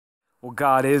Well,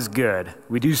 God is good.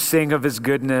 We do sing of his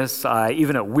goodness,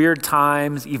 even at weird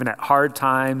times, even at hard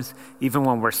times, even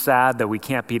when we're sad that we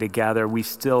can't be together, we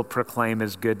still proclaim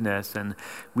his goodness, and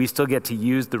we still get to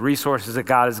use the resources that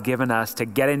God has given us to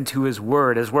get into his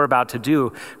word, as we're about to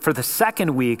do for the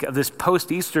second week of this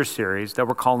post-Easter series that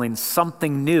we're calling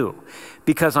Something New.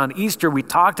 Because on Easter, we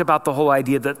talked about the whole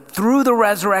idea that through the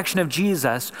resurrection of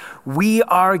Jesus, we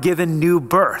are given new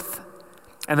birth.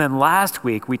 And then last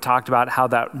week, we talked about how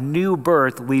that new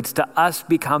birth leads to us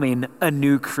becoming a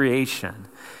new creation.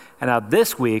 And now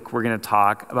this week, we're going to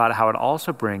talk about how it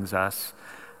also brings us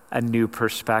a new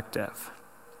perspective.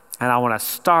 And I want to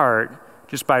start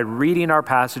just by reading our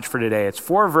passage for today. It's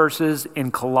 4 verses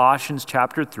in Colossians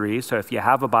chapter 3. So if you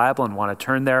have a Bible and want to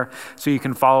turn there so you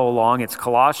can follow along, it's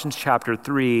Colossians chapter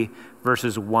 3,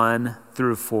 verses 1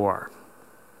 through 4.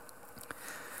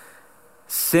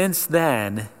 Since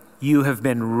then, you have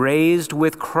been raised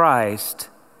with Christ.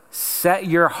 Set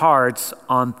your hearts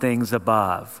on things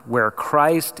above, where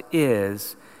Christ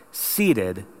is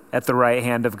seated at the right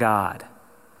hand of God.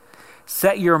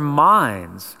 Set your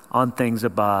minds on things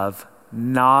above,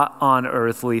 not on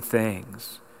earthly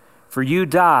things. For you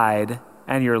died,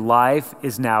 and your life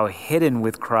is now hidden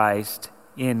with Christ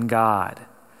in God.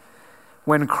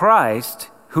 When Christ,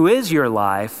 who is your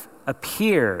life,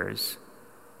 appears,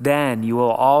 then you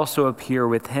will also appear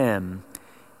with him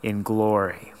in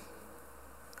glory.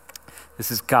 This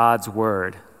is God's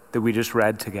word that we just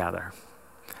read together.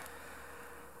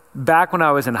 Back when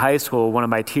I was in high school, one of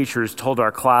my teachers told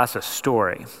our class a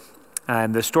story.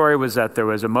 And the story was that there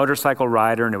was a motorcycle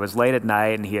rider, and it was late at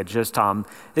night, and he had just come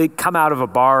out of a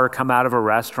bar, come out of a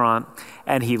restaurant,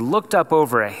 and he looked up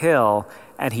over a hill,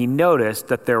 and he noticed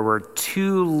that there were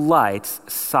 2 lights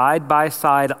side by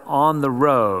side on the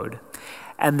road,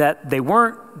 and that they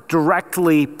weren't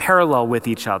directly parallel with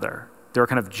each other. They were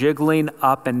kind of jiggling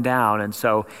up and down. And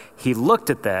so he looked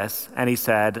at this and he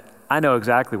said, I know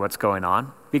exactly what's going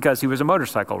on, because he was a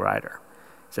motorcycle rider.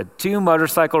 He said, 2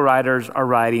 motorcycle riders are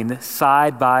riding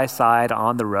side by side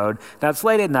on the road. Now it's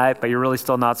late at night, but you're really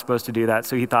still not supposed to do that.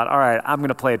 So he thought, all right, I'm going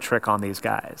to play a trick on these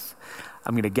guys.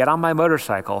 I'm going to get on my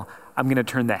motorcycle. I'm going to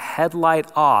turn the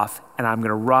headlight off, and I'm going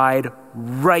to ride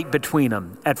right between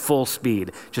them at full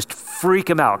speed. Just freak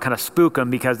them out, kind of spook them,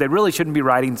 because they really shouldn't be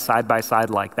riding side by side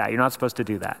like that. You're not supposed to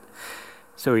do that.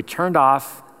 So he turned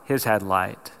off his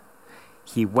headlight.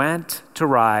 He went to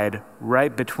ride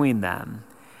right between them,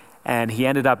 and he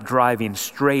ended up driving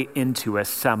straight into a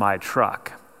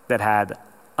semi-truck that had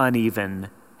uneven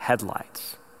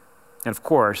headlights, and of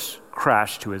course,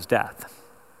 crashed to his death.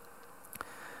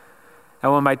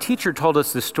 And when my teacher told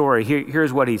us this story,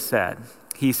 here's what he said.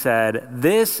 He said,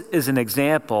 this is an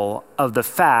example of the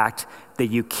fact that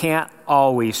you can't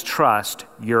always trust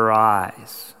your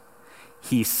eyes.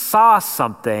 He saw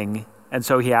something, and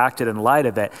so he acted in light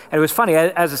of it. And it was funny,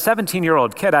 as a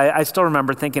 17-year-old kid, I still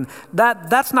remember thinking,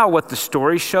 that's not what the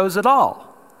story shows at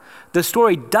all. The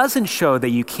story doesn't show that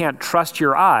you can't trust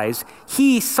your eyes.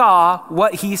 He saw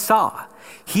what he saw.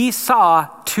 He saw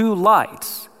 2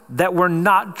 lights that were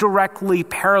not directly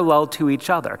parallel to each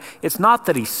other. It's not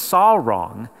that he saw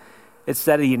wrong, it's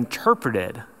that he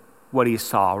interpreted what he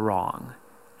saw wrong.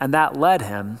 And that led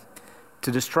him to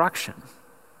destruction.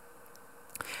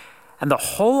 And the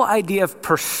whole idea of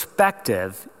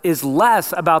perspective is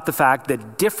less about the fact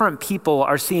that different people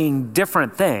are seeing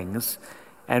different things,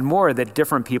 and more that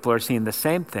different people are seeing the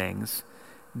same things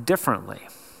differently.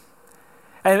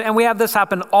 And we have this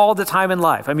happen all the time in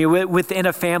life. I mean, within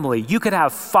a family, you could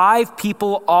have 5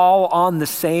 people all on the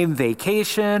same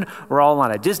vacation, or all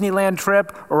on a Disneyland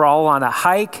trip, or all on a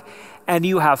hike, and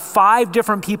you have 5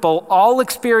 different people all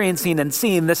experiencing and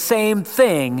seeing the same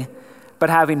thing,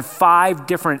 but having 5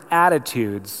 different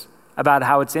attitudes about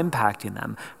how it's impacting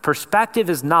them. Perspective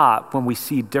is not when we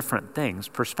see different things.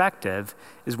 Perspective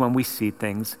is when we see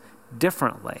things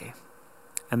differently.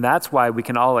 And that's why we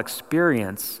can all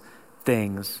experience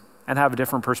things and have a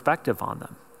different perspective on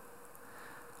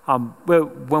them.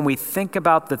 When we think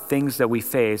about the things that we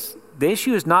face, the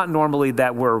issue is not normally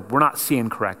that we're not seeing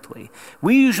correctly.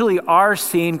 We usually are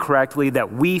seeing correctly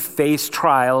that we face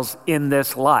trials in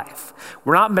this life.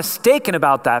 We're not mistaken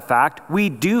about that fact. We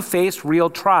do face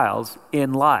real trials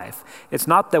in life. It's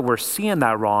not that we're seeing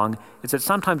that wrong. It's that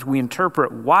sometimes we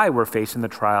interpret why we're facing the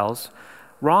trials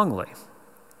wrongly.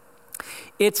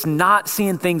 It's not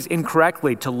seeing things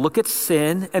incorrectly to look at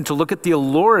sin and to look at the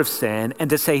allure of sin and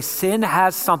to say sin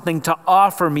has something to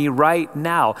offer me right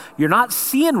now. You're not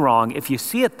seeing wrong if you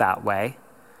see it that way,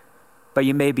 but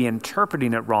you may be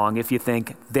interpreting it wrong if you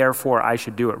think, therefore I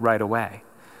should do it right away.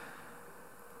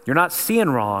 You're not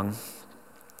seeing wrong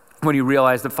when you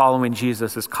realize that following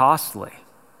Jesus is costly.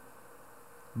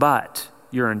 But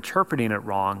you're interpreting it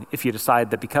wrong if you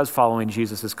decide that because following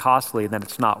Jesus is costly, then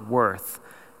it's not worth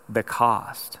the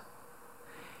cost.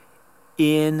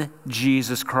 In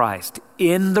Jesus Christ,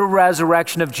 in the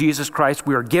resurrection of Jesus Christ,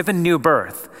 we are given new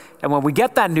birth. And when we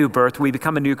get that new birth, we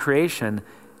become a new creation.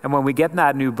 And when we get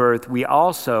that new birth, we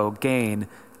also gain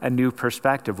a new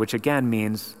perspective, which again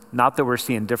means not that we're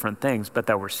seeing different things, but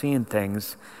that we're seeing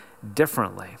things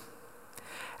differently.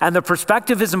 And the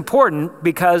perspective is important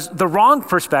because the wrong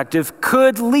perspective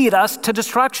could lead us to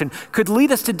destruction, could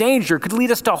lead us to danger, could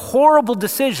lead us to horrible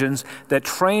decisions that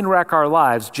train wreck our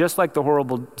lives, just like the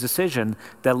horrible decision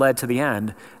that led to the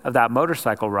end of that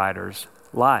motorcycle rider's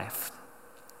life.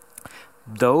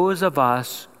 Those of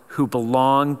us who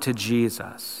belong to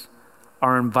Jesus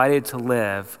are invited to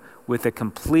live with a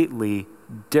completely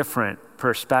different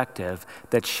perspective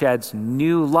that sheds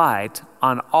new light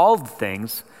on all the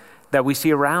things that we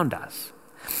see around us.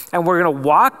 And we're going to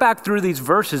walk back through these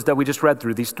verses that we just read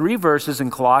through, these 4 verses in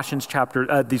Colossians chapter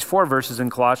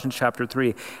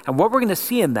 3. And what we're going to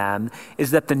see in them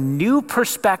is that the new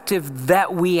perspective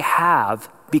that we have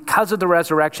because of the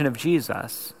resurrection of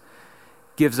Jesus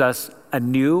gives us a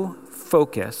new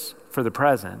focus for the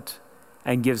present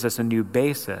and gives us a new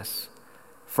basis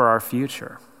for our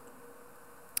future.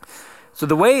 So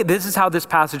this is how this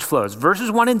passage flows. Verses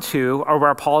 1 and 2 are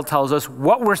where Paul tells us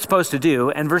what we're supposed to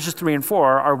do, and verses 3 and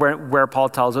 4 are where Paul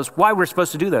tells us why we're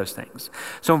supposed to do those things.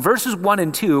 So in verses 1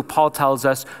 and 2, Paul tells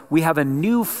us we have a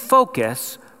new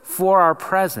focus for our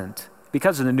present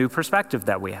because of the new perspective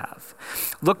that we have.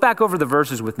 Look back over the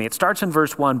verses with me. It starts in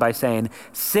verse 1 by saying,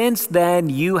 "Since then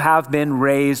you have been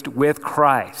raised with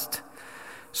Christ."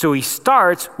 So he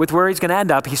starts with where he's going to end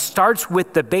up. He starts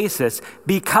with the basis.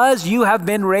 Because you have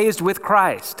been raised with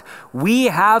Christ, we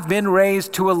have been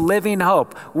raised to a living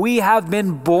hope. We have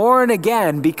been born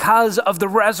again because of the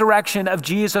resurrection of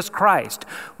Jesus Christ.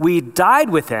 We died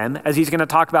with him, as he's going to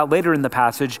talk about later in the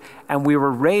passage, and we were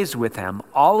raised with him.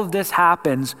 All of this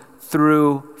happens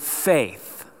through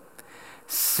faith.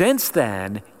 Since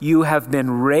then, you have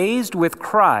been raised with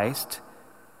Christ.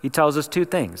 He tells us 2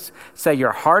 things. Set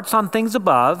your hearts on things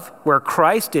above, where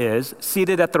Christ is,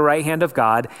 seated at the right hand of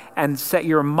God, and set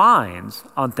your minds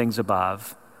on things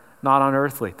above, not on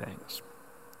earthly things.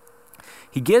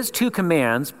 He gives 2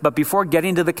 commands, but before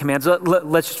getting to the commands,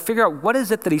 let's just figure out what is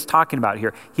it that he's talking about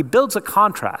here. He builds a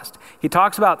contrast. He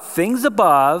talks about things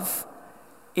above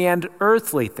and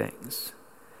earthly things.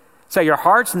 Set your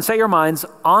hearts and set your minds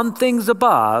on things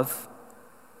above,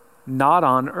 not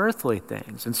on earthly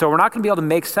things. And so we're not going to be able to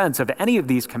make sense of any of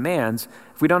these commands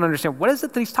if we don't understand what is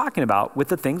it that he's talking about with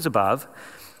the things above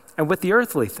and with the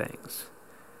earthly things.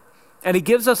 And he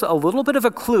gives us a little bit of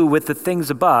a clue with the things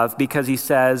above because he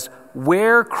says,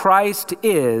 where Christ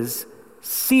is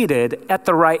seated at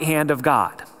the right hand of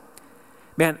God.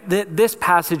 Man, this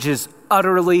passage is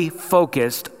utterly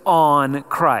focused on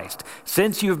Christ.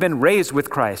 Since you've been raised with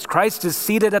Christ, Christ is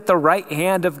seated at the right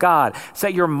hand of God.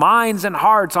 Set your minds and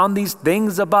hearts on these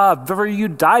things above, for you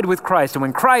died with Christ. And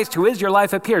when Christ, who is your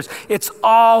life, appears, it's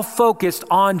all focused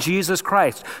on Jesus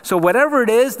Christ. So whatever it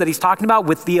is that he's talking about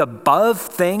with the above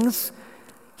things,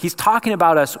 he's talking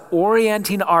about us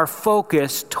orienting our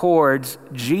focus towards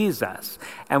Jesus.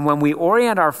 And when we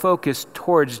orient our focus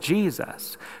towards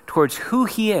Jesus, towards who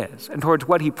he is and towards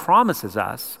what he promises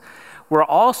us, we're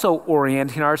also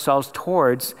orienting ourselves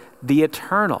towards the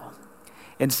eternal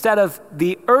instead of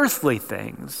the earthly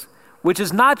things, which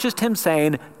is not just him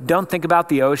saying, don't think about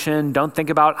the ocean, don't think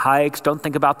about hikes, don't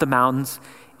think about the mountains.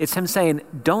 It's him saying,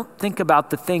 don't think about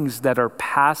the things that are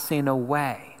passing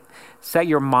away. Set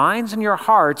your minds and your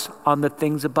hearts on the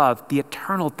things above, the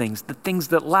eternal things, the things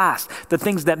that last, the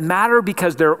things that matter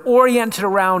because they're oriented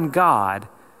around God,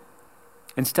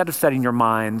 instead of setting your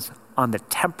minds on the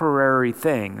temporary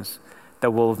things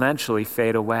that will eventually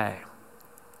fade away.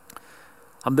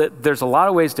 There's a lot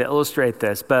of ways to illustrate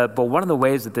this, but one of the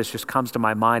ways that this just comes to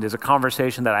my mind is a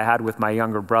conversation that I had with my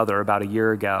younger brother about a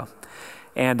year ago.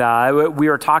 And we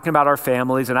were talking about our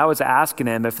families, and I was asking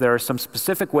him if there are some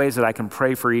specific ways that I can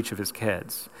pray for each of his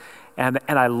kids. And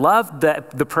I loved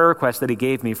the prayer request that he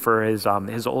gave me for his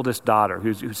oldest daughter,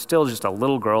 who's still just a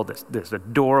little girl, this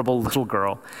adorable little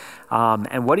girl.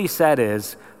 And what he said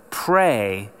is,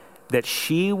 pray that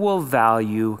she will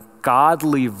value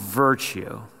godly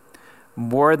virtue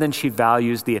more than she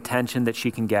values the attention that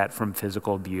she can get from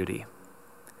physical beauty.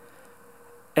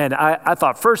 And I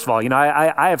thought, first of all,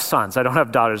 I have sons. I don't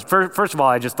have daughters. First of all,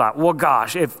 I just thought, well,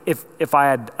 gosh, if I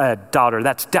had a daughter,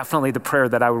 that's definitely the prayer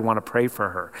that I would want to pray for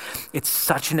her. It's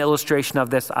such an illustration of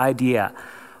this idea.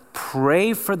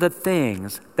 Pray for the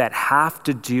things that have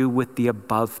to do with the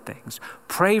above things.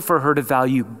 Pray for her to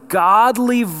value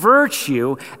godly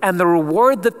virtue and the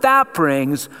reward that that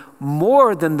brings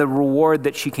more than the reward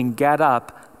that she can get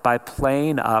up by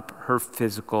playing up her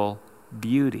physical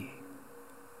beauty.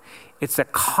 It's a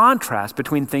contrast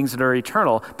between things that are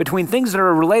eternal, between things that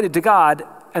are related to God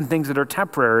and things that are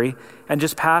temporary and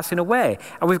just passing away.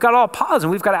 And we've got to all pause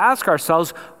and we've got to ask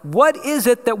ourselves, what is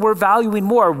it that we're valuing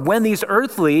more when these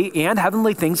earthly and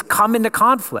heavenly things come into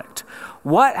conflict?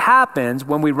 What happens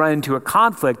when we run into a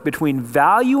conflict between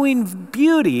valuing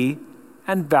beauty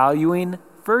and valuing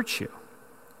virtue?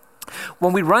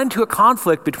 When we run into a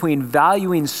conflict between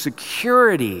valuing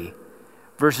security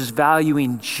versus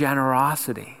valuing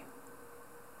generosity?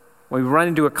 When we run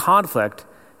into a conflict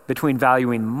between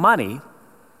valuing money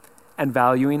and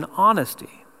valuing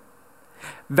honesty,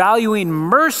 valuing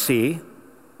mercy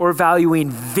or valuing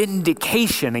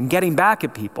vindication and getting back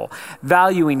at people,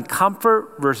 valuing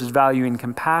comfort versus valuing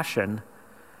compassion,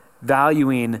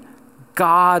 valuing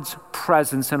God's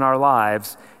presence in our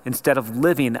lives instead of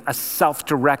living a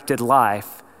self-directed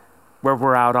life where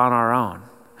we're out on our own.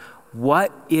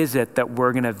 What is it that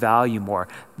we're going to value more?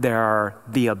 There are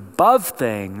the above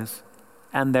things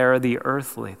and there are the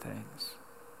earthly things.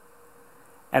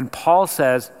 And Paul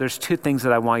says, there's two things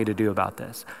that I want you to do about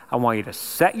this. I want you to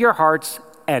set your hearts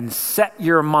and set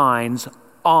your minds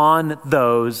on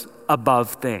those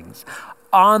above things,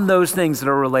 on those things that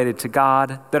are related to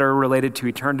God, that are related to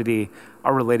eternity,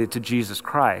 are related to Jesus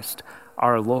Christ,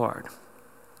 our Lord.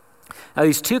 Now,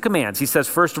 these two commands, he says,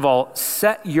 first of all,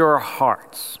 set your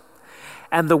hearts.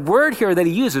 And the word here that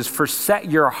he uses for set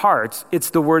your hearts, it's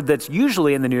the word that's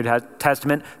usually in the New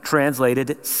Testament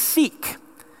translated seek.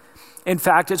 In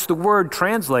fact, it's the word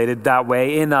translated that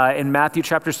way in Matthew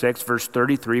chapter 6, verse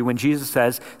 33, when Jesus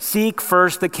says, seek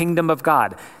first the kingdom of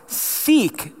God.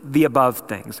 Seek the above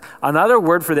things. Another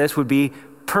word for this would be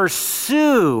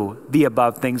pursue the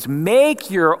above things.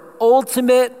 Make your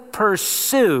ultimate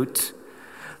pursuit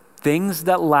things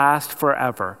that last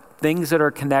forever, things that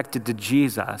are connected to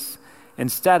Jesus,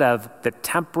 instead of the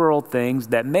temporal things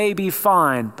that may be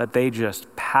fine, but they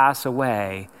just pass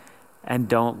away and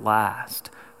don't last.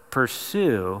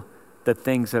 Pursue the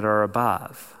things that are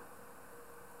above.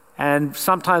 And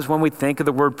sometimes when we think of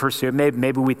the word pursue,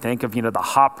 maybe we think of, the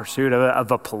hot pursuit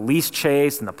of a police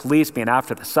chase and the police being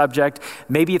after the subject.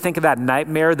 Maybe you think of that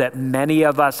nightmare that many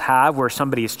of us have where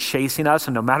somebody is chasing us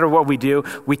and no matter what we do,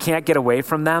 we can't get away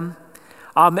from them.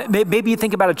 Maybe you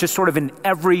think about it just sort of in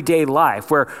everyday life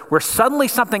where suddenly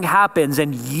something happens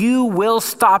and you will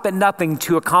stop at nothing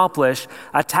to accomplish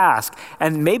a task.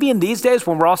 And maybe in these days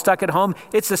when we're all stuck at home,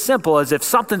 it's as simple as if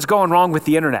something's going wrong with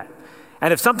the internet.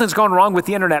 And if something's going wrong with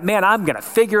the internet, man, I'm going to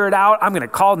figure it out. I'm going to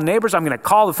call the neighbors. I'm going to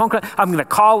call the phone company. I'm going to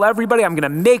call everybody. I'm going to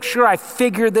make sure I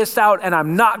figure this out and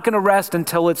I'm not going to rest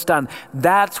until it's done.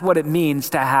 That's what it means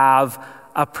to have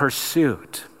a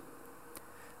pursuit.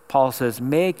 Paul says,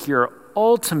 make your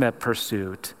ultimate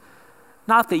pursuit,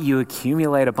 not that you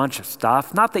accumulate a bunch of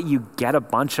stuff, not that you get a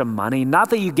bunch of money, not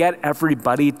that you get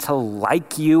everybody to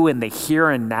like you in the here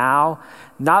and now,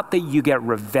 not that you get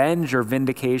revenge or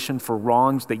vindication for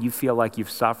wrongs that you feel like you've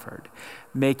suffered.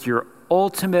 Make your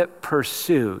ultimate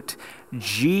pursuit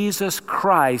Jesus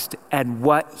Christ and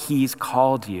what he's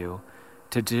called you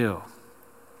to do.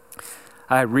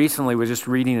 I recently was just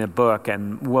reading a book,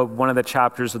 and one of the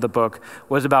chapters of the book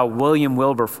was about William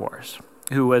Wilberforce,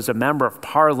 who was a member of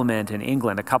Parliament in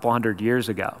England a couple hundred years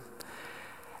ago.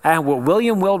 And what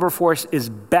William Wilberforce is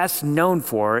best known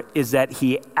for is that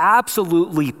he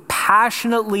absolutely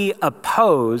passionately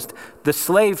opposed the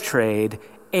slave trade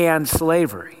and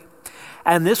slavery.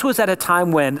 And this was at a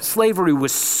time when slavery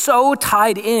was so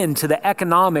tied into the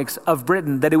economics of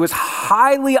Britain that it was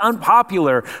highly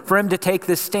unpopular for him to take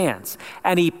this stance.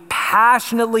 And he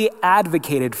passionately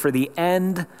advocated for the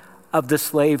end of the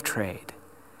slave trade.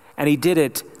 And he did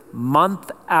it month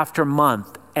after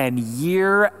month and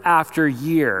year after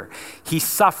year. He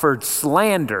suffered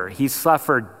slander. He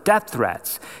suffered death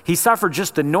threats. He suffered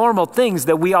just the normal things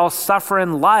that we all suffer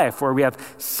in life, where we have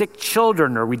sick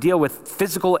children or we deal with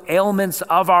physical ailments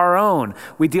of our own.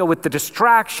 We deal with the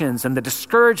distractions and the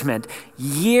discouragement.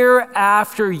 Year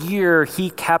after year, he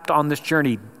kept on this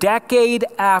journey. Decade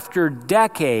after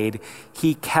decade,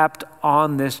 he kept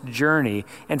on this journey.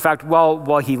 In fact,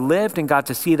 while he lived and got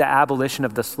to see the abolition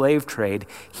of the slave trade,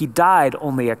 he died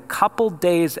only a couple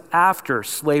days after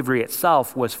slavery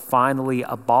itself was finally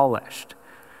abolished.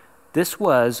 This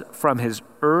was from his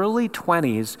early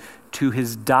 20s to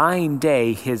his dying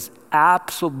day, his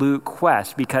absolute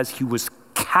quest, because he was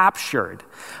captured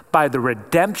by the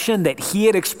redemption that he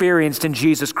had experienced in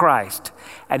Jesus Christ.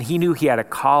 And he knew he had a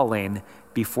calling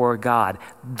before God.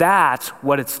 That's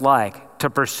what it's like to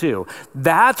pursue.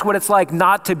 That's what it's like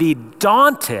not to be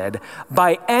daunted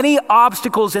by any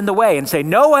obstacles in the way and say,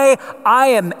 no way, I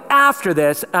am after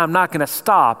this, and I'm not going to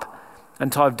stop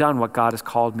until I've done what God has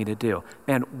called me to do.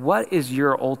 Man, what is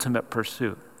your ultimate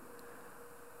pursuit?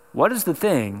 What is the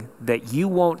thing that you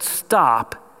won't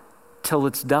stop till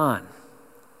it's done?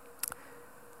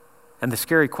 And the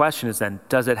scary question is then,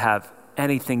 does it have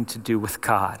anything to do with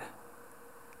God?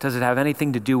 Does it have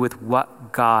anything to do with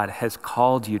what God has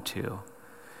called you to?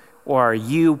 Or are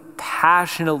you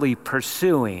passionately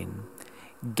pursuing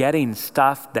getting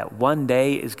stuff that one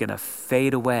day is going to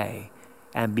fade away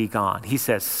and be gone? He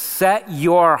says, set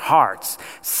your hearts,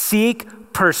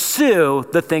 seek, pursue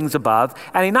the things above.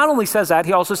 And he not only says that,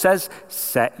 he also says,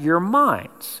 set your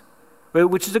minds,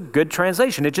 which is a good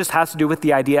translation. It just has to do with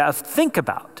the idea of think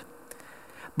about.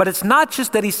 But it's not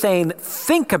just that he's saying,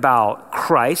 think about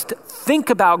Christ, think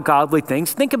about godly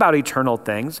things, think about eternal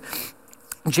things.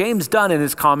 James Dunn, in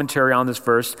his commentary on this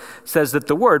verse, says that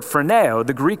the word phroneo,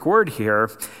 the Greek word here,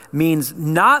 means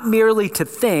not merely to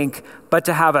think, but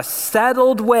to have a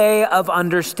settled way of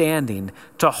understanding,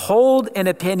 to hold an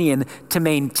opinion, to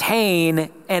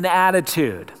maintain an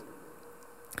attitude.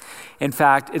 In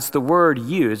fact, it's the word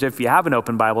used, if you have an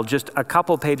open Bible, just a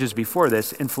couple pages before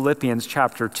this in Philippians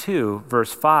chapter 2,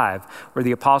 verse 5, where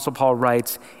the Apostle Paul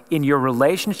writes, in your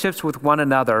relationships with one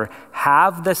another,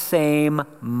 have the same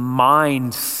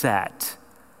mindset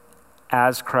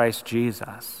as Christ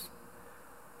Jesus.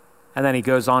 And then he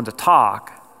goes on to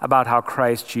talk about how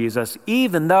Christ Jesus,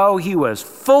 even though he was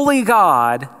fully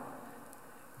God,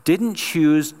 didn't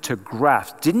choose to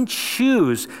grasp, didn't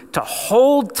choose to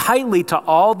hold tightly to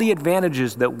all the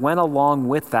advantages that went along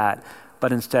with that,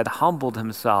 but instead humbled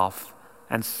himself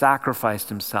and sacrificed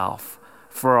himself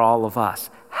for all of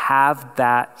us. Have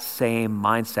that same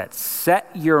mindset. Set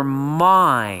your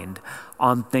mind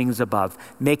on things above.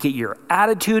 Make it your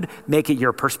attitude, make it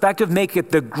your perspective, make it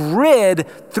the grid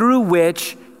through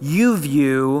which you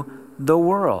view the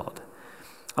world.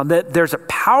 There's a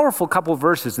powerful couple of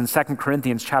verses in 2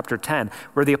 Corinthians chapter 10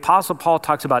 where the Apostle Paul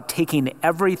talks about taking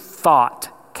every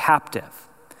thought captive,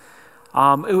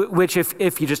 which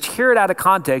if you just hear it out of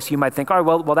context, you might think, all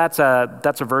right, well, that's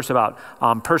a verse about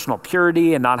personal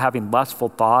purity and not having lustful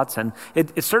thoughts, and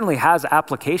it certainly has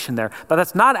application there, but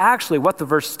that's not actually what the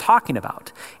verse is talking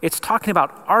about. It's talking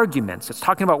about arguments. It's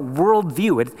talking about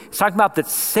worldview. It's talking about that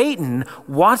Satan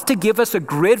wants to give us a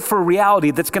grid for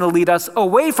reality that's going to lead us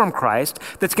away from Christ,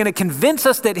 that's going to convince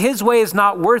us that his way is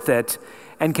not worth it,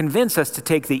 and convince us to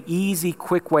take the easy,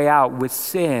 quick way out with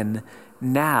sin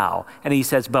now. And he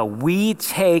says, but we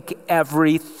take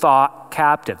every thought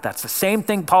captive. That's the same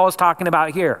thing Paul is talking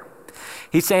about here.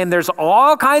 He's saying there's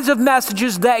all kinds of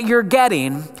messages that you're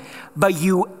getting, but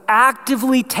you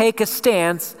actively take a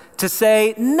stance to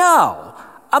say, no,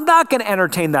 I'm not going to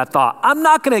entertain that thought. I'm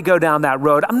not going to go down that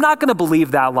road. I'm not going to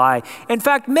believe that lie. In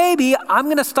fact, maybe I'm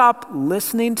going to stop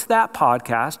listening to that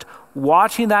podcast,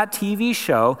 watching that TV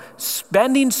show,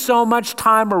 spending so much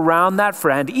time around that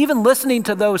friend, even listening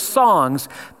to those songs,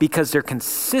 because they're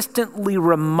consistently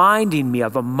reminding me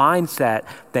of a mindset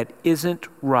that isn't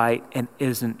right and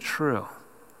isn't true.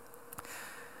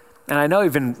 And I know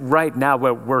even right now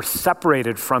we're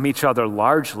separated from each other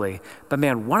largely, but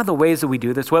man, one of the ways that we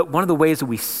do this, one of the ways that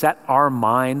we set our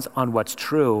minds on what's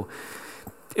true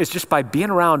is just by being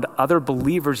around other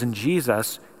believers in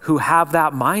Jesus who have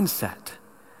that mindset.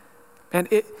 And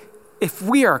if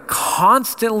we are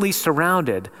constantly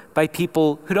surrounded by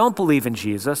people who don't believe in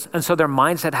Jesus, and so their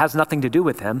mindset has nothing to do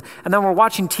with him, and then we're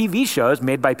watching TV shows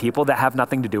made by people that have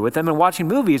nothing to do with them, and watching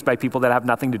movies by people that have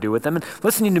nothing to do with them, and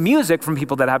listening to music from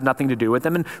people that have nothing to do with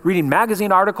them, and reading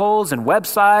magazine articles and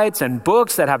websites and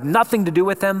books that have nothing to do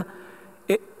with them,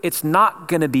 it's not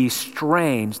going to be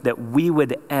strange that we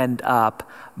would end up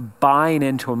buying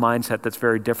into a mindset that's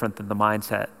very different than the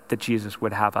mindset that Jesus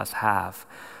would have us have.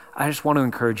 I just want to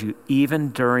encourage you, even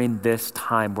during this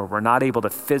time where we're not able to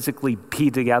physically be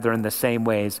together in the same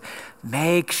ways,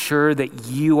 make sure that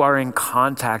you are in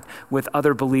contact with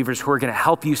other believers who are going to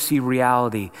help you see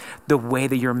reality the way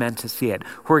that you're meant to see it,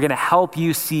 who are going to help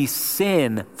you see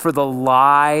sin for the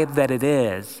lie that it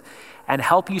is, and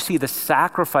help you see the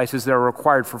sacrifices that are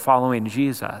required for following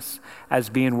Jesus as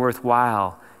being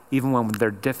worthwhile, even when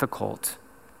they're difficult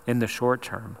in the short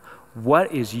term.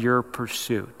 What is your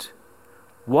pursuit?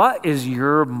 What is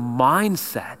your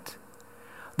mindset?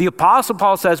 The Apostle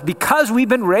Paul says, because we've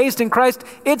been raised in Christ,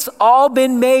 it's all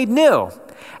been made new.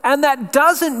 And that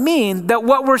doesn't mean that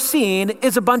what we're seeing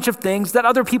is a bunch of things that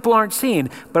other people aren't seeing.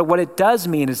 But what it does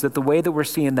mean is that the way that we're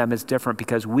seeing them is different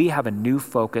because we have a new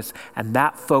focus, and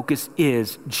that focus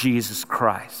is Jesus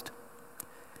Christ.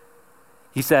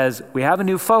 He says we have a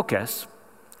new focus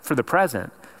for the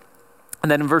present.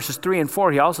 And then in verses 3 and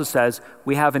 4, he also says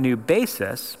we have a new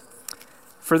basis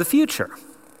for the future.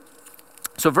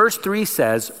 So verse 3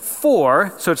 says,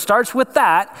 for, so it starts with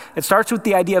that. It starts with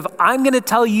the idea of, I'm going to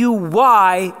tell you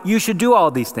why you should do all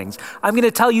these things. I'm going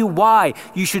to tell you why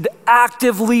you should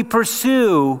actively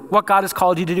pursue what God has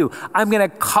called you to do. I'm going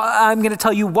to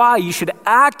tell you why you should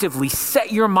actively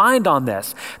set your mind on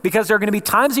this, because there are going to be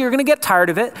times that you're going to get tired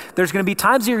of it. There's going to be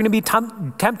times that you're going to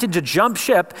be tempted to jump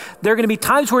ship. There are going to be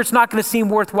times where it's not going to seem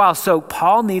worthwhile. So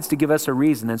Paul needs to give us a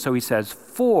reason. And so he says,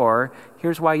 for,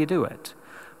 here's why you do it.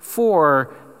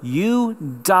 For you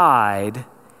died,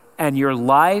 and your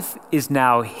life is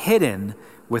now hidden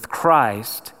with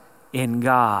Christ in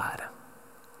God.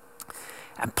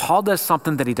 And Paul does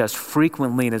something that he does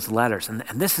frequently in his letters, and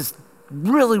this is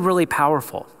really, really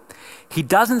powerful. He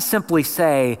doesn't simply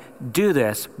say, do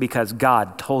this because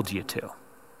God told you to.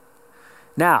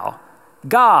 Now,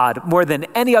 God, more than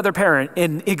any other parent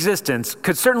in existence,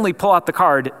 could certainly pull out the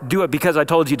card, do it because I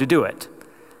told you to do it.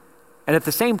 And at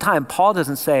the same time, Paul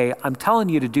doesn't say, I'm telling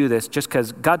you to do this just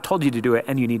because God told you to do it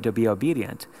and you need to be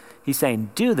obedient. He's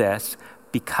saying, do this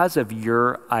because of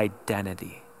your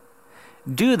identity.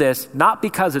 Do this not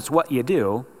because it's what you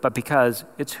do, but because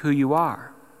it's who you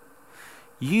are.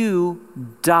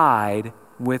 You died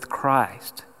with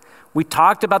Christ. We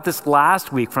talked about this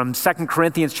last week from 2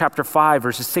 Corinthians chapter 5,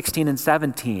 verses 16 and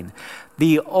 17.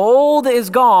 The old is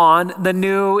gone, the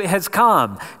new has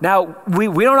come. Now, we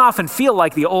don't often feel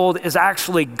like the old is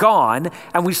actually gone,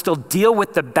 and we still deal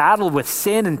with the battle with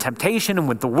sin and temptation and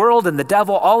with the world and the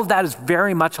devil. All of that is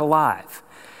very much alive.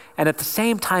 And at the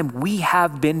same time, we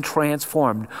have been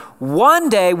transformed. One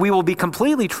day we will be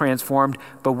completely transformed,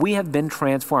 but we have been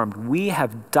transformed. We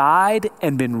have died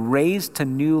and been raised to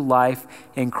new life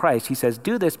in Christ. He says,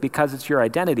 do this because it's your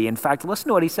identity. In fact, listen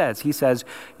to what he says. He says,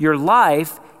 your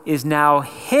life is now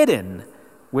hidden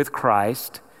with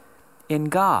Christ in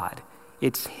God.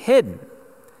 It's hidden.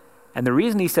 And the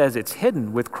reason he says it's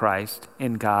hidden with Christ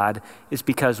in God is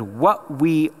because what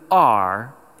we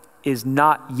are is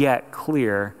not yet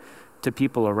clear to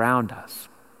people around us.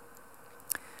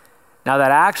 Now that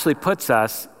actually puts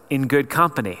us in good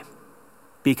company,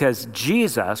 because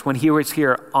Jesus, when he was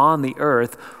here on the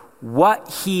earth,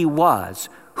 what he was,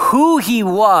 who he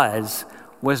was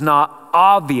not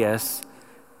obvious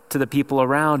to the people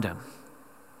around him.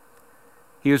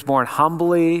 He was born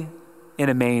humbly in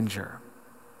a manger.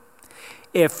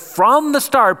 If from the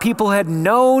start people had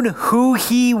known who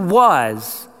he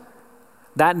was,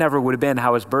 that never would have been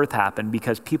how his birth happened,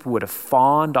 because people would have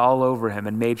fawned all over him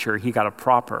and made sure he got a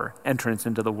proper entrance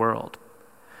into the world.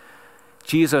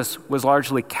 Jesus was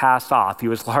largely cast off. He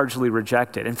was largely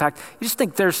rejected. In fact, you just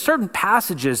think there's certain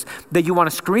passages that you want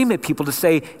to scream at people to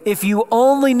say, if you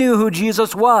only knew who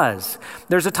Jesus was.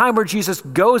 There's a time where Jesus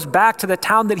goes back to the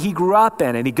town that he grew up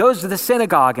in, and he goes to the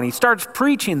synagogue and he starts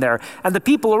preaching there. And the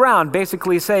people around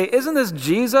basically say, isn't this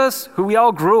Jesus who we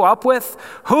all grew up with?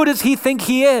 Who does he think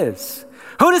he is?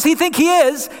 Who does he think he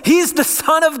is? He's the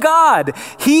Son of God.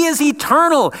 He is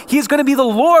eternal. He is going to be the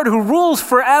Lord who rules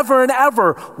forever and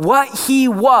ever. What he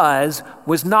was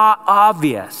not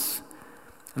obvious.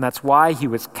 And that's why he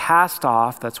was cast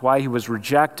off. That's why he was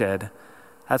rejected.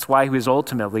 That's why he was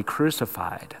ultimately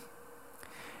crucified.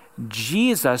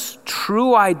 Jesus'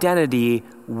 true identity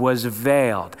was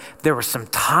veiled. There were some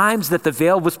times that the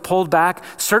veil was pulled back,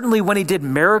 certainly when he did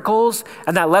miracles,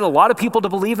 and that led a lot of people to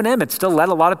believe in him. It still led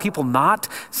a lot of people not.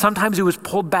 Sometimes it was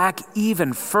pulled back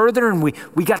even further, and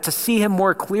we got to see him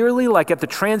more clearly, like at the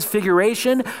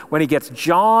Transfiguration, when he gets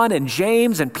John and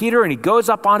James and Peter, and he goes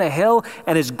up on a hill,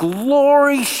 and his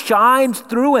glory shines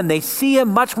through, and they see him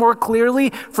much more clearly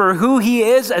for who he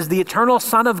is as the eternal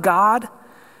Son of God.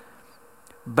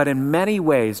 But in many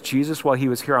ways, Jesus, while he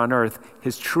was here on earth,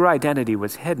 his true identity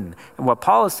was hidden. And what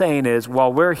Paul is saying is,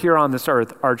 while we're here on this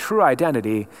earth, our true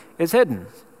identity is hidden.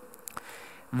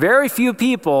 Very few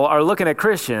people are looking at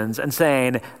Christians and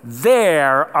saying,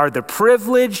 there are the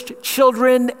privileged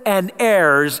children and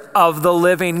heirs of the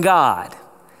living God.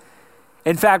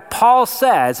 In fact, Paul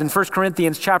says in 1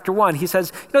 Corinthians chapter 1, he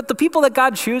says, the people that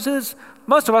God chooses,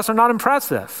 most of us are not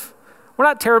impressive. We're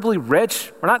not terribly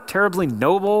rich. We're not terribly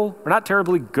noble. We're not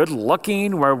terribly good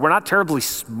looking. We're not terribly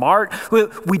smart.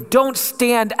 We don't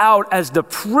stand out as the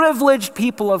privileged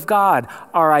people of God.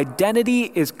 Our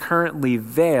identity is currently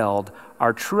veiled.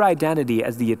 our true identity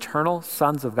as the eternal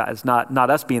sons of God, is not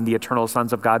us being the eternal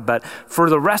sons of God, but for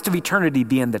the rest of eternity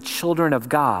being the children of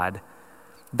God,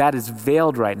 that is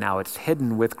veiled right now. It's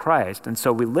hidden with Christ. And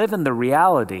so we live in the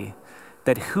reality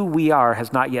that who we are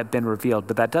has not yet been revealed,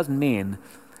 but that doesn't mean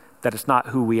that it's not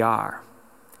who we are.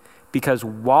 Because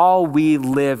while we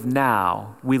live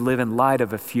now, we live in light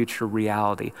of a future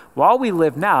reality. While we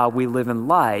live now, we live in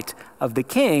light of the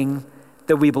King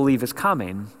that we believe is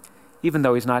coming, even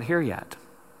though he's not here yet.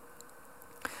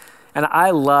 And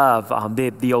I love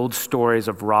the old stories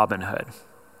of Robin Hood.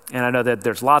 And I know that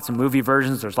there's lots of movie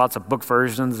versions, there's lots of book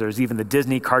versions, there's even the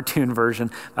Disney cartoon version.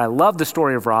 I love the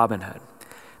story of Robin Hood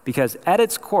because at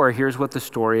its core, here's what the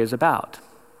story is about.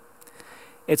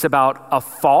 It's about a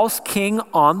false king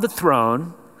on the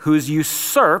throne who's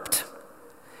usurped.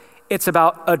 It's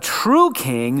about a true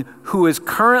king who is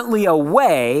currently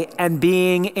away and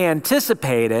being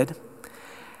anticipated.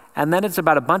 And then it's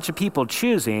about a bunch of people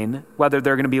choosing whether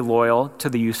they're going to be loyal to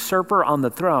the usurper on the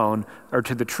throne or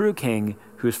to the true king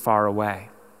who's far away.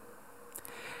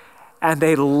 And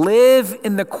they live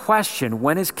in the question,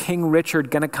 when is King Richard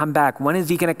going to come back? When is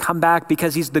he going to come back?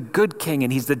 Because he's the good king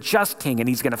and he's the just king and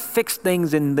he's going to fix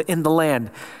things in the land.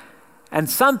 And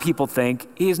some people think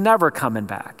he's never coming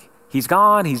back. He's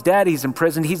gone, he's dead, he's in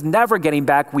prison, he's never getting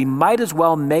back. We might as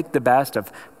well make the best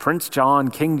of Prince John,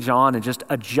 King John, and just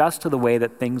adjust to the way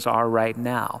that things are right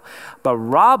now. But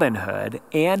Robin Hood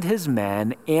and his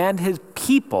men and his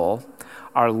people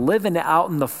are living out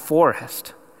in the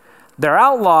forest. They're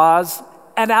outlaws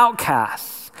and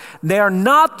outcasts. They are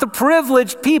not the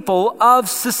privileged people of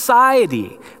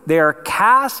society. They are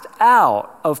cast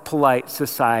out of polite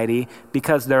society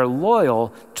because they're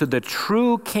loyal to the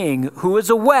true king who is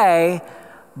away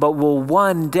but will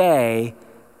one day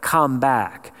come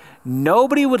back.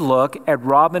 Nobody would look at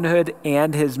Robin Hood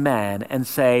and his men and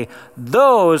say,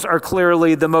 those are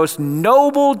clearly the most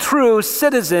noble, true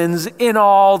citizens in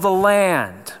all the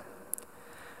land.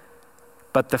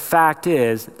 But the fact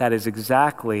is, that is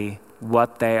exactly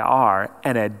what they are.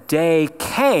 And a day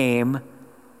came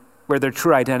where their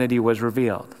true identity was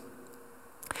revealed.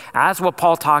 That's what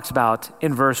Paul talks about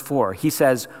in verse 4. He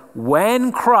says,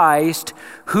 when Christ,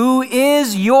 who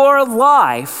is your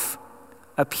life,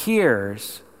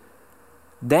 appears,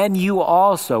 then you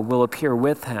also will appear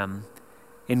with him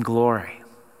in glory.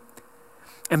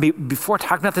 And before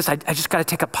talking about this, I just got to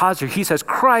take a pause here. He says,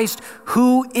 Christ,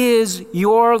 who is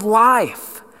your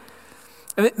life.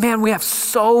 Man, we have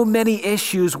so many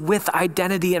issues with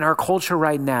identity in our culture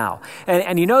right now.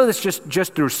 And you know this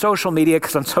just through social media,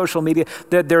 because on social media,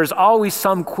 there's always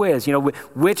some quiz. You know,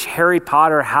 which Harry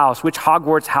Potter house, which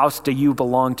Hogwarts house do you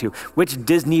belong to? Which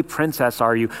Disney princess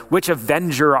are you? Which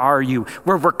Avenger are you?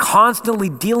 We're constantly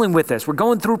dealing with this. We're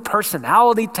going through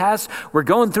personality tests. We're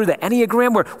going through the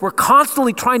Enneagram. We're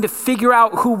constantly trying to figure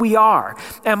out who we are.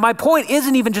 And my point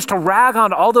isn't even just to rag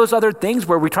on all those other things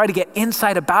where we try to get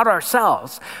insight about ourselves.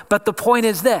 But the point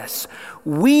is this: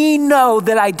 we know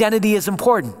that identity is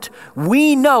important.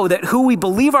 We know that who we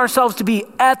believe ourselves to be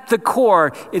at the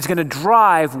core is going to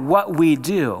drive what we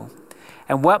do.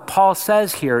 And what Paul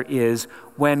says here is,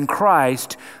 when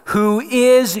Christ, who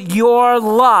is your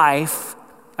life,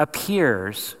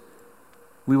 appears,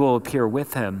 we will appear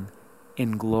with him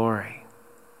in glory.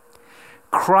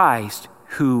 Christ,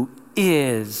 who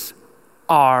is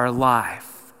our life.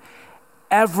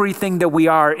 Everything that we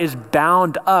are is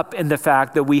bound up in the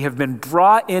fact that we have been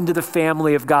brought into the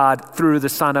family of God through the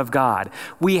Son of God.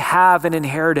 We have an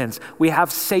inheritance. We have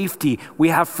safety. We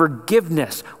have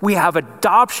forgiveness. We have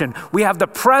adoption. We have the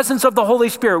presence of the Holy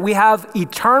Spirit. We have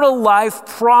eternal life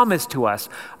promised to us.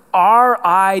 Our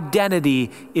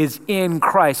identity is in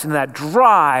Christ, and that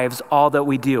drives all that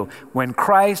we do. When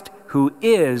Christ, who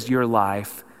is your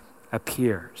life,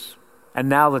 appears. And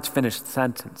now let's finish the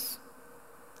sentence.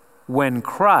 When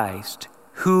Christ,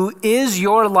 who is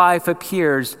your life,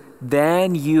 appears,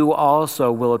 then you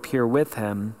also will appear with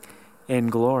him in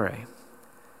glory.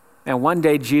 And one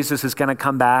day Jesus is going to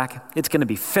come back. It's going to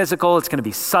be physical. It's going to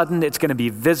be sudden. It's going to be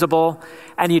visible.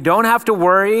 And you don't have to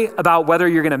worry about whether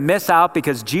you're going to miss out,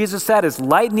 because Jesus said as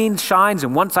lightning shines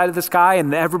in one side of the sky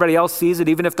and everybody else sees it,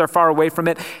 even if they're far away from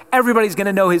it, everybody's going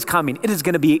to know his coming. It is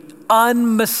going to be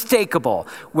unmistakable.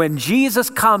 When Jesus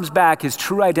comes back, his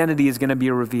true identity is going to be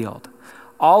revealed.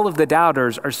 All of the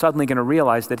doubters are suddenly going to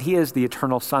realize that he is the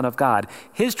eternal Son of God.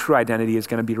 His true identity is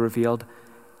going to be revealed,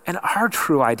 and our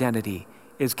true identity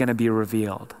is going to be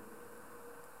revealed.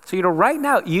 So, right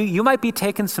now, you might be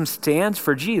taking some stands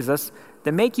for Jesus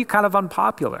that make you kind of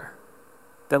unpopular,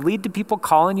 that lead to people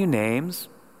calling you names,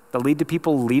 that lead to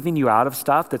people leaving you out of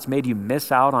stuff that's made you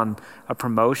miss out on a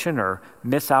promotion or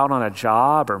miss out on a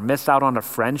job or miss out on a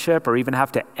friendship or even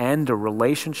have to end a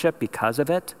relationship because of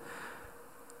it.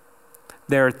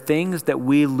 There are things that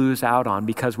we lose out on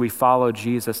because we follow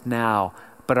Jesus now,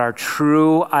 but our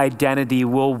true identity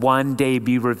will one day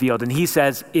be revealed. And he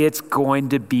says it's going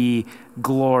to be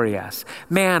glorious.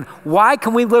 Man, why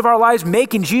can we live our lives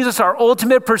making Jesus our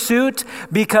ultimate pursuit?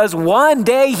 Because one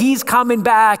day he's coming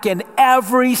back and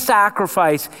every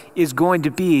sacrifice is going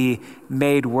to be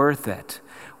made worth it.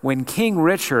 When King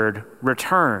Richard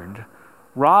returned,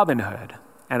 Robin Hood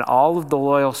and all of the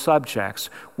loyal subjects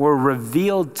were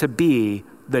revealed to be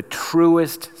the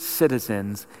truest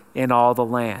citizens in all the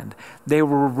land. They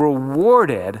were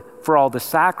rewarded for all the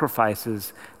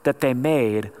sacrifices that they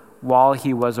made while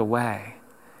he was away.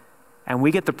 And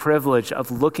we get the privilege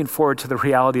of looking forward to the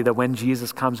reality that when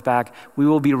Jesus comes back, we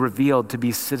will be revealed to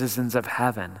be citizens of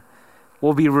heaven.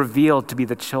 We'll be revealed to be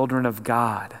the children of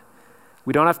God.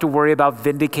 We don't have to worry about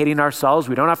vindicating ourselves.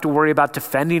 We don't have to worry about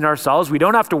defending ourselves. We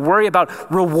don't have to worry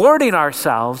about rewarding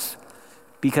ourselves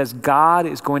because God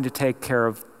is going to take care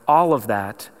of all of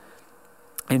that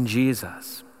in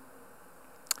Jesus.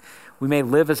 We may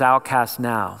live as outcasts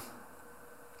now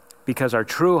because our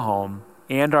true home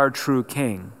and our true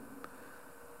King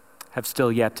have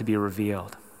still yet to be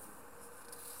revealed.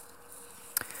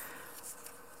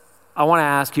 I want to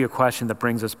ask you a question that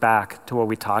brings us back to what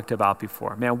we talked about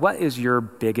before. Man, what is your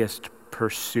biggest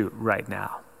pursuit right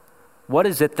now? What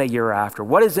is it that you're after?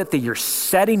 What is it that you're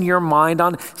setting your mind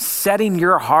on, setting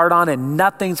your heart on, and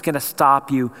nothing's going to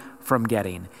stop you from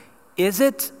getting? Is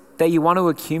it that you want to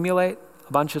accumulate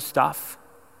a bunch of stuff?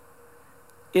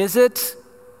 Is it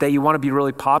that you want to be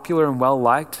really popular and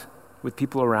well-liked with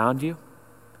people around you?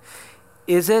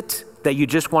 Is it that you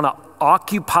just want to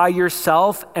occupy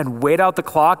yourself and wait out the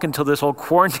clock until this whole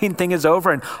quarantine thing is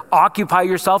over and occupy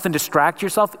yourself and distract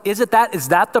yourself? Is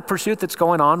that the pursuit that's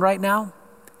going on right now?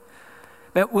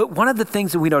 One of the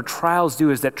things that we know trials do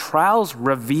is that trials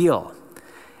reveal.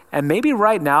 And maybe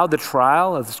right now, the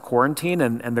trial of this quarantine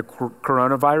and the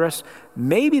coronavirus,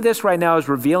 maybe this right now is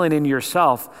revealing in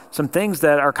yourself some things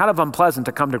that are kind of unpleasant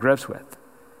to come to grips with.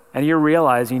 And you're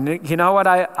realizing, you know what,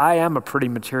 I am a pretty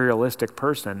materialistic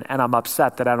person, and I'm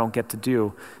upset that I don't get to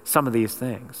do some of these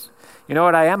things. You know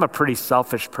what, I am a pretty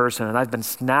selfish person, and I've been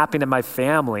snapping at my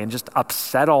family and just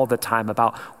upset all the time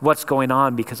about what's going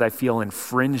on because I feel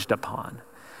infringed upon.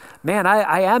 Man,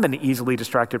 I am an easily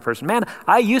distracted person. Man,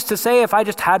 I used to say if I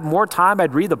just had more time,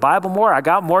 I'd read the Bible more. I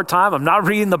got more time. I'm not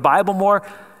reading the Bible more.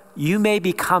 You may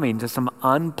be coming to some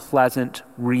unpleasant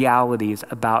realities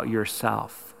about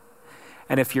yourself.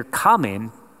 And if you're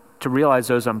coming to realize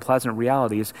those unpleasant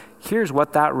realities, here's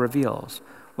what that reveals.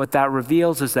 What that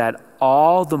reveals is that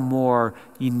all the more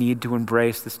you need to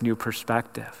embrace this new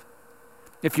perspective.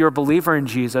 If you're a believer in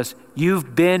Jesus,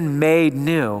 you've been made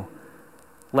new.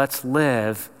 Let's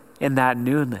live in that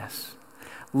newness.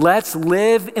 Let's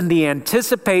live in the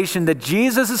anticipation that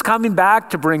Jesus is coming back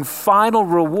to bring final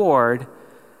reward.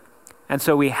 And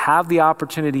so we have the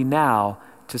opportunity now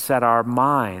to set our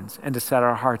minds and to set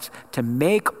our hearts, to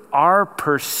make our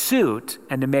pursuit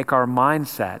and to make our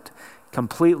mindset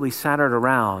completely centered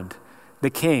around the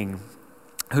King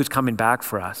who's coming back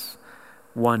for us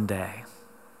one day.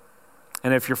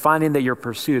 And if you're finding that your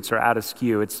pursuits are out of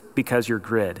skew, it's because your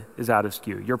grid is out of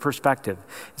skew. Your perspective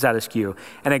is out of skew.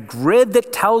 And a grid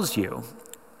that tells you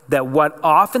that what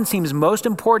often seems most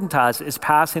important to us is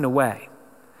passing away.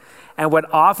 And what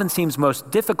often seems most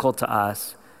difficult to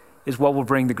us is what will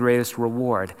bring the greatest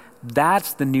reward.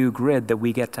 That's the new grid that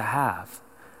we get to have.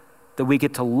 That we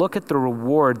get to look at the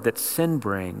reward that sin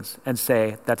brings and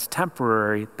say, that's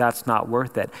temporary, that's not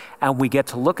worth it. And we get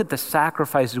to look at the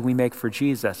sacrifices we make for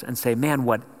Jesus and say, man,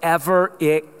 whatever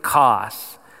it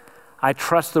costs, I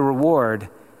trust the reward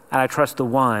and I trust the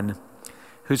one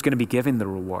who's going to be giving the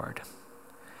reward.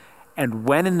 And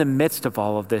when in the midst of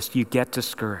all of this, you get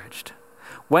discouraged,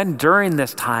 when during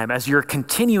this time, as you're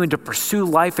continuing to pursue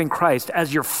life in Christ,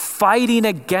 as you're fighting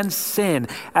against sin,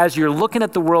 as you're looking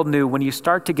at the world new, when you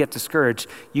start to get discouraged,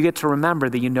 you get to remember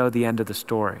that you know the end of the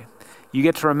story. You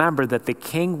get to remember that the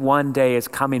King one day is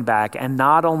coming back, and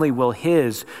not only will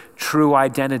his true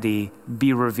identity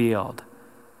be revealed,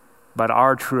 but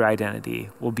our true identity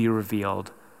will be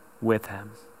revealed with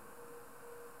him.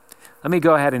 Let me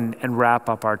go ahead and wrap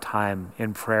up our time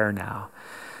in prayer now.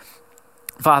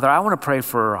 Father, I want to pray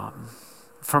for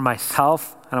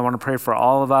myself, and I want to pray for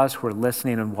all of us who are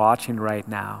listening and watching right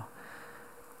now.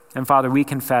 And Father, we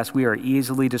confess we are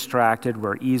easily distracted.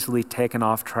 We're easily taken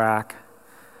off track.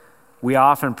 We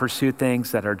often pursue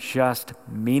things that are just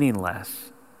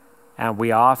meaningless And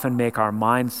we often make our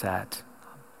mindset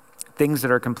things that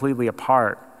are completely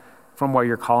apart from what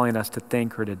you're calling us to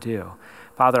think or to do.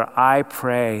 Father, I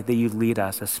pray that you lead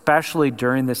us, especially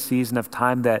during this season of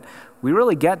time that we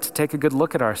really get to take a good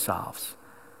look at ourselves.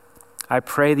 I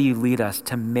pray that you lead us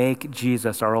to make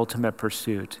Jesus our ultimate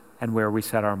pursuit and where we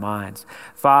set our minds.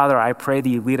 Father, I pray that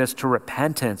you lead us to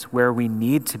repentance where we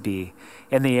need to be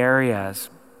in the areas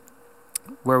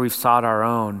where we've sought our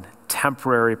own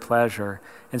temporary pleasure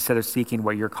instead of seeking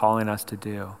what you're calling us to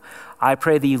do. I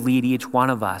pray that you lead each one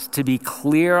of us to be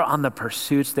clear on the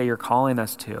pursuits that you're calling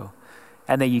us to,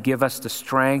 and that you give us the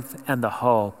strength and the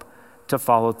hope to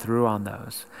follow through on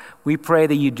those. We pray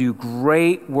that you do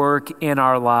great work in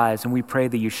our lives, and we pray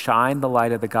that you shine the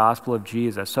light of the gospel of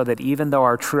Jesus so that even though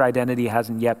our true identity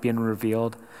hasn't yet been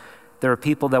revealed, there are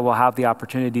people that will have the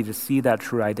opportunity to see that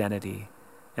true identity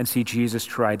and see Jesus'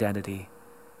 true identity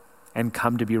and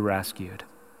come to be rescued.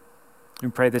 We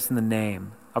pray this in the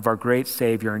name of our great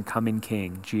Savior and coming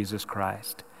King, Jesus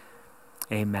Christ.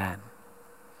 Amen.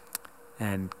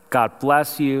 And God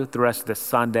bless you the rest of this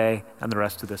Sunday and the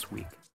rest of this week.